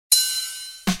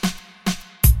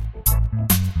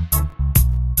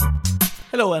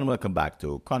Hello and welcome back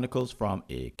to Chronicles from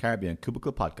a Caribbean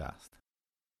Cubicle podcast.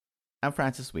 I'm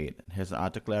Francis Wade, and here's an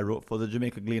article I wrote for the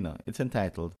Jamaica Gleaner. It's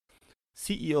entitled,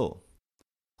 CEO,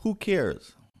 Who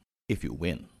Cares If You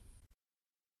Win?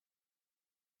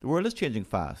 The world is changing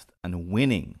fast, and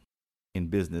winning in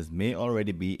business may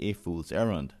already be a fool's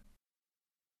errand.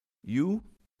 You're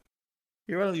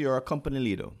a company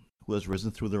leader who has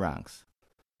risen through the ranks.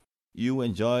 You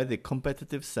enjoy the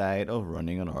competitive side of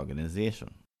running an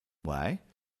organization. Why?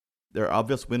 There are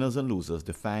obvious winners and losers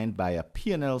defined by a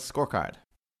P&L scorecard.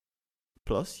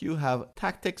 Plus, you have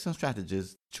tactics and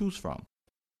strategies to choose from.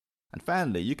 And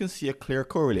finally, you can see a clear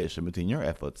correlation between your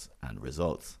efforts and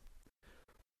results.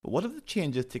 But what if the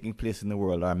changes taking place in the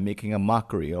world are making a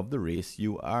mockery of the race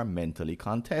you are mentally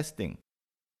contesting?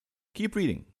 Keep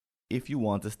reading if you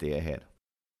want to stay ahead.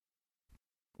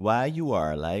 Why you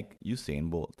are like Usain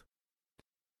Bolt.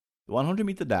 The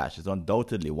 100-meter dash is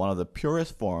undoubtedly one of the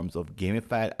purest forms of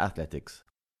gamified athletics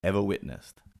ever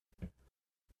witnessed.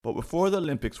 But before the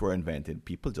Olympics were invented,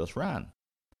 people just ran.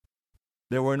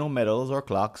 There were no medals or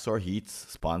clocks or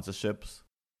heats, sponsorships,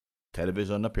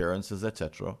 television appearances,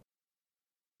 etc.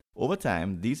 Over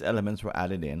time, these elements were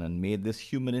added in and made this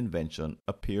human invention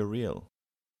appear real.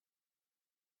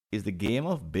 Is the game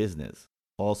of business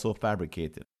also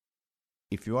fabricated?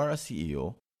 If you are a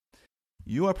CEO,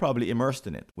 you are probably immersed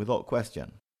in it without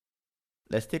question.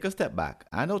 Let's take a step back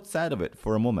and outside of it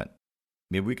for a moment.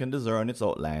 Maybe we can discern its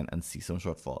outline and see some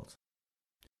shortfalls.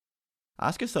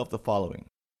 Ask yourself the following.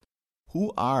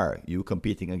 Who are you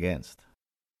competing against?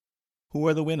 Who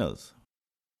are the winners,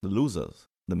 the losers,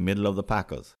 the middle of the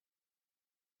packers?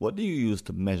 What do you use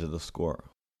to measure the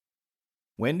score?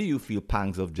 When do you feel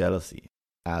pangs of jealousy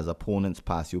as opponents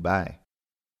pass you by?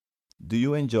 Do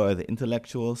you enjoy the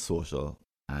intellectual, social,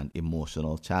 and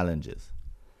emotional challenges?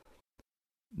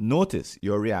 Notice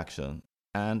your reaction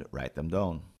and write them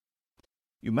down.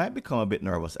 You might become a bit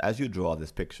nervous as you draw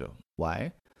this picture.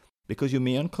 Why? Because you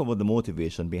may uncover the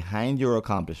motivation behind your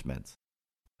accomplishments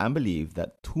and believe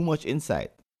that too much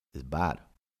insight is bad.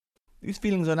 These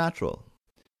feelings are natural.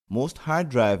 Most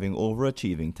hard-driving,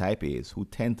 overachieving type A's who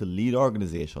tend to lead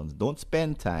organizations don't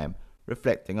spend time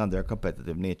reflecting on their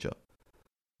competitive nature.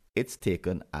 It's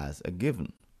taken as a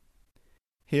given.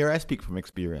 Here I speak from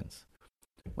experience.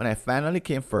 When I finally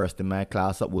came first in my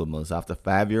class at Wilmer's after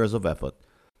 5 years of effort,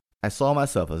 I saw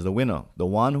myself as the winner, the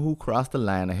one who crossed the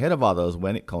line ahead of others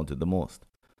when it counted the most.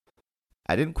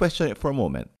 I didn't question it for a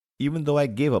moment, even though I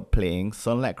gave up playing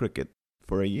sunlight cricket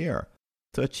for a year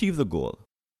to achieve the goal.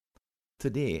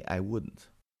 Today, I wouldn't.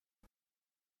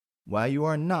 Why you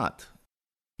are not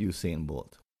Usain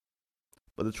Bolt.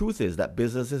 But the truth is that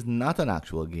business is not an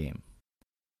actual game.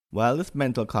 While this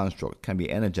mental construct can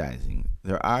be energizing,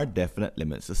 there are definite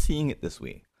limits to seeing it this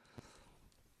way.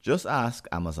 Just ask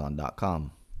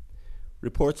Amazon.com.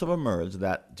 Reports have emerged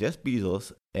that Jeff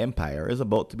Bezos' empire is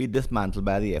about to be dismantled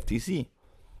by the FTC.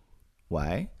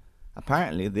 Why?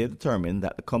 Apparently, they've determined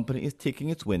that the company is taking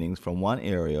its winnings from one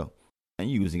area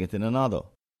and using it in another,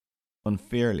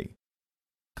 unfairly.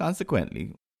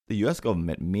 Consequently, the US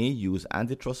government may use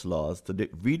antitrust laws to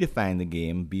redefine the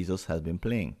game Bezos has been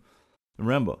playing.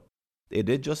 Remember, they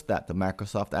did just that to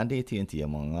Microsoft and AT&T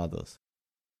among others.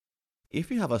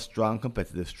 If you have a strong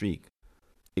competitive streak,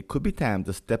 it could be time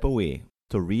to step away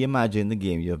to reimagine the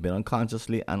game you have been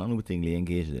unconsciously and unwittingly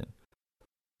engaged in.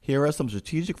 Here are some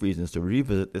strategic reasons to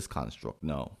revisit this construct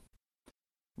now.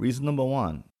 Reason number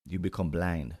 1, you become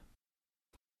blind.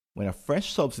 When a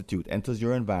fresh substitute enters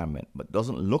your environment but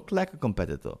doesn't look like a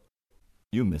competitor,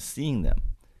 you miss seeing them.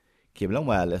 Cable and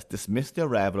Wireless dismissed the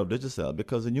arrival of Digicel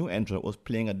because the new entrant was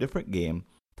playing a different game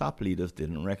top leaders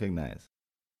didn't recognize.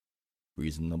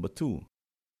 Reason number 2,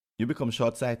 you become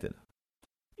short-sighted.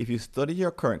 If you study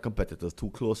your current competitors too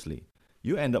closely,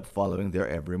 you end up following their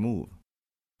every move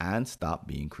and stop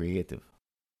being creative.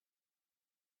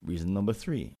 Reason number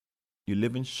 3, you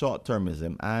live in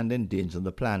short-termism and endanger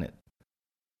the planet.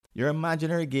 Your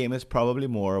imaginary game is probably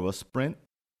more of a sprint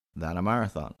than a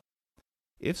marathon.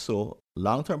 If so,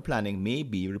 long-term planning may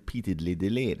be repeatedly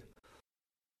delayed.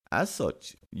 As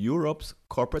such, Europe's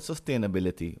Corporate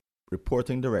Sustainability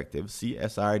Reporting Directive,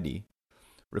 CSRD,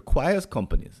 requires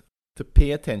companies to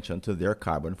pay attention to their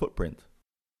carbon footprint.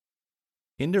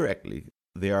 Indirectly,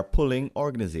 they are pulling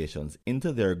organizations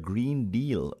into their Green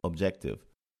Deal objective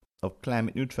of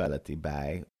climate neutrality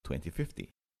by 2050.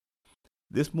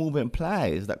 This move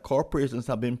implies that corporations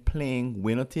have been playing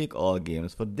winner-take-all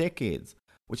games for decades,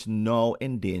 which now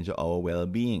endanger our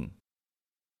well-being.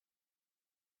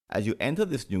 As you enter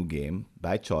this new game,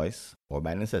 by choice or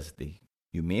by necessity,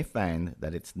 you may find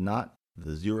that it's not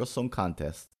the zero-sum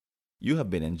contest you have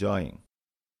been enjoying.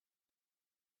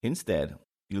 Instead,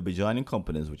 you'll be joining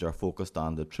companies which are focused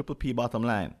on the triple P bottom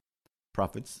line: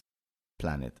 profits,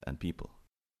 planet, and people.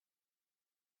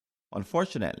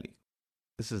 Unfortunately,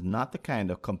 this is not the kind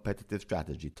of competitive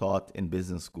strategy taught in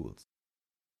business schools.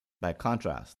 By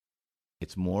contrast,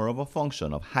 it's more of a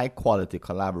function of high quality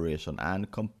collaboration and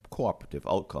cooperative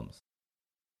outcomes.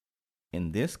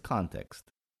 In this context,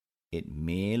 it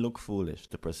may look foolish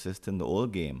to persist in the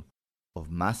old game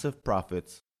of massive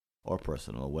profits or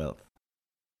personal wealth.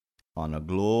 On a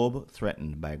globe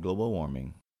threatened by global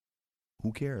warming,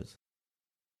 who cares?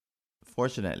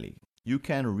 Fortunately, you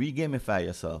can regamify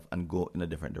yourself and go in a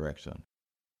different direction.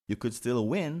 You could still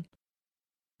win,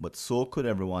 but so could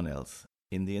everyone else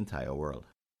in the entire world.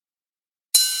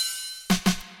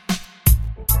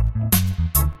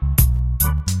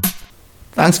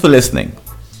 Thanks for listening.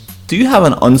 Do you have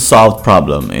an unsolved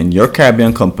problem in your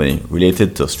Caribbean company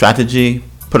related to strategy,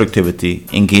 productivity,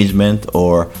 engagement,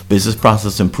 or business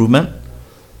process improvement?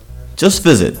 Just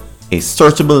visit a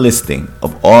searchable listing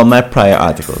of all my prior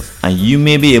articles and you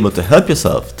may be able to help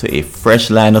yourself to a fresh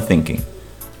line of thinking.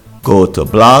 Go to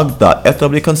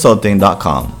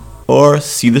blog.fwconsulting.com or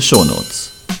see the show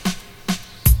notes.